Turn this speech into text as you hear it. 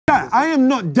I am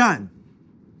not done.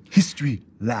 History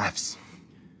laughs.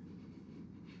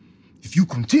 If you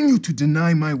continue to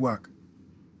deny my work,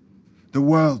 the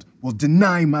world will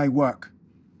deny my work.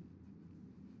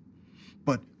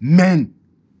 But men,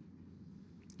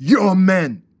 your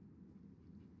men,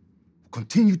 will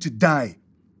continue to die.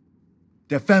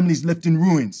 Their families left in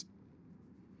ruins.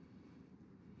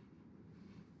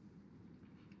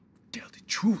 Tell the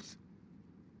truth.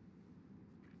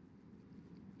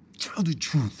 Tell the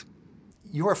truth.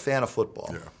 You're a fan of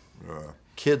football. Yeah.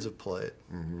 Kids have played.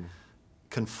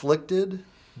 Conflicted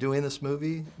doing this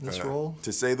movie, this role?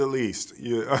 To say the least.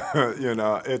 You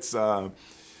know,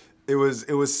 it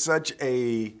was such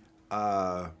a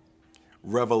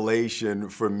revelation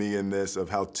for me in this of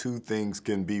how two things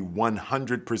can be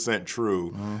 100%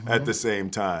 true at the same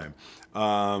time.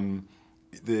 I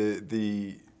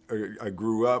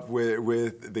grew up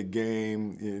with the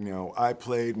game. You know, I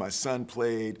played, my son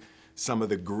played. Some of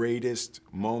the greatest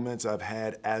moments I've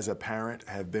had as a parent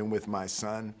have been with my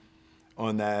son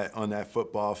on that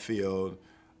football field.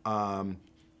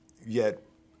 Yet,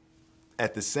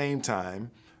 at the same time,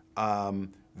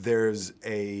 there's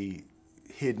a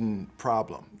hidden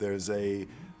problem. The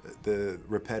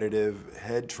repetitive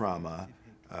head trauma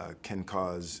can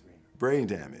cause brain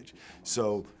damage.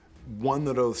 So one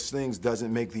of those things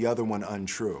doesn't make the other one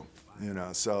untrue. You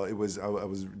know, so I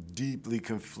was deeply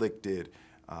conflicted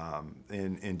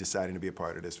in deciding to be a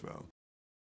part of this film.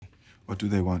 What do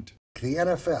they want? The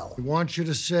NFL. I want you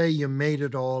to say you made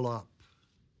it all up.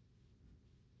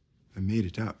 I made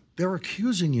it up. They're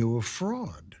accusing you of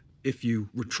fraud. If you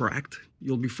retract,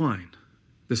 you'll be fine.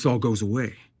 This all goes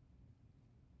away.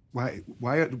 Why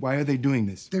are they doing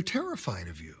this? They're terrified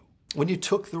of you. When you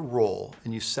took the role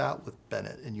and you sat with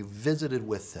Bennett and you visited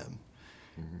with him,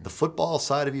 the football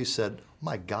side of you said, oh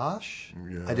my gosh,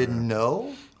 I didn't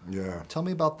know? Yeah. Tell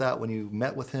me about that when you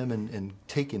met with him and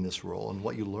taking this role and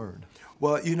what you learned.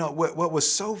 Well, you know, what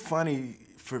was so funny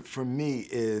for me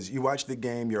is you watch the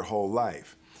game your whole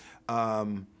life.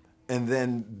 And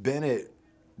then Bennett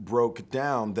broke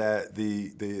down that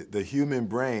the human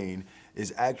brain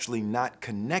is actually not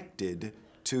connected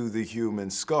to the human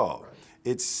skull. Right.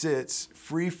 It sits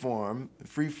floating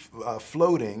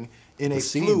in a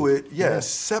fluid,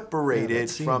 separated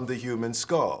from the human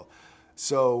skull.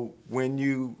 So when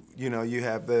you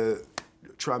have the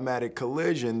traumatic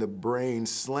collision, the brain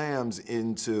slams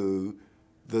into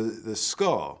the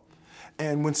skull.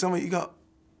 And when you go,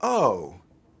 oh,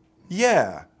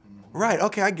 yeah, right,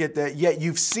 okay, I get that. Yet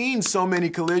you've seen so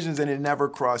many collisions and it never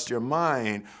crossed your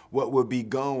mind what would be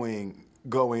going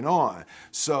on.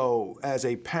 So as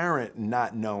a parent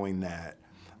not knowing that,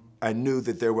 I knew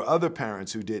that there were other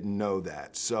parents who didn't know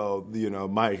that. So, you know,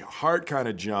 my heart kind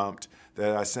of jumped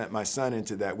that I sent my son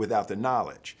into that without the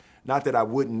knowledge. Not that I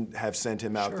wouldn't have sent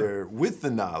him out there with the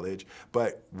knowledge,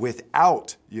 but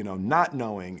without, not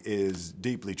knowing is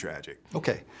deeply tragic.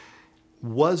 Okay.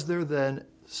 Was there then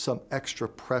some extra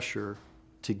pressure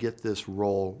to get this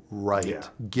role right? Yeah.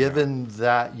 Given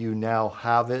that you now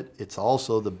have it, it's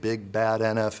also the big bad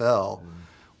NFL.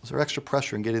 Was there extra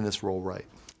pressure in getting this role right?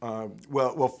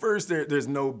 Well, first, there's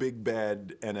no big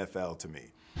bad NFL to me.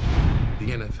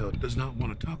 The NFL does not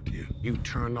want to talk to you. You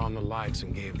turned on the lights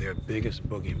and gave their biggest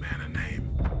boogeyman a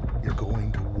name. You're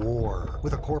going to war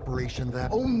with a corporation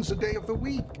that owns a day of the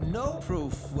week. No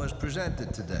proof was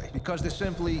presented today because there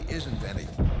simply isn't any.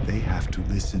 They have to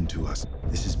listen to us.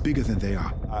 This is bigger than they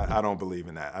are. I don't believe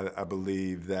in that. I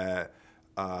believe that,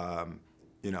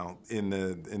 in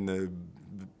the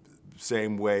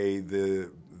same way the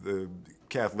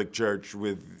Catholic Church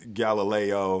with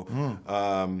Galileo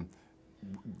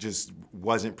just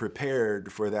wasn't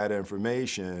prepared for that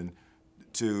information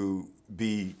to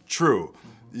be true.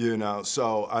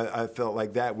 So I felt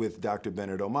like that with Dr.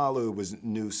 Bennett Omalu. It was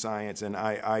new science, and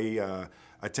I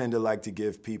tend to like to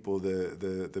give people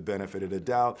the benefit of the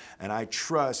doubt, and I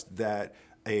trust that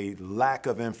a lack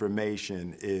of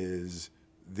information is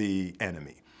the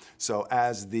enemy. So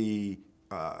as the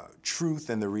truth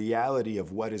and the reality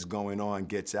of what is going on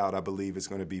gets out, I believe it's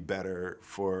going to be better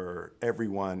for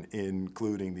everyone,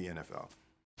 including the NFL.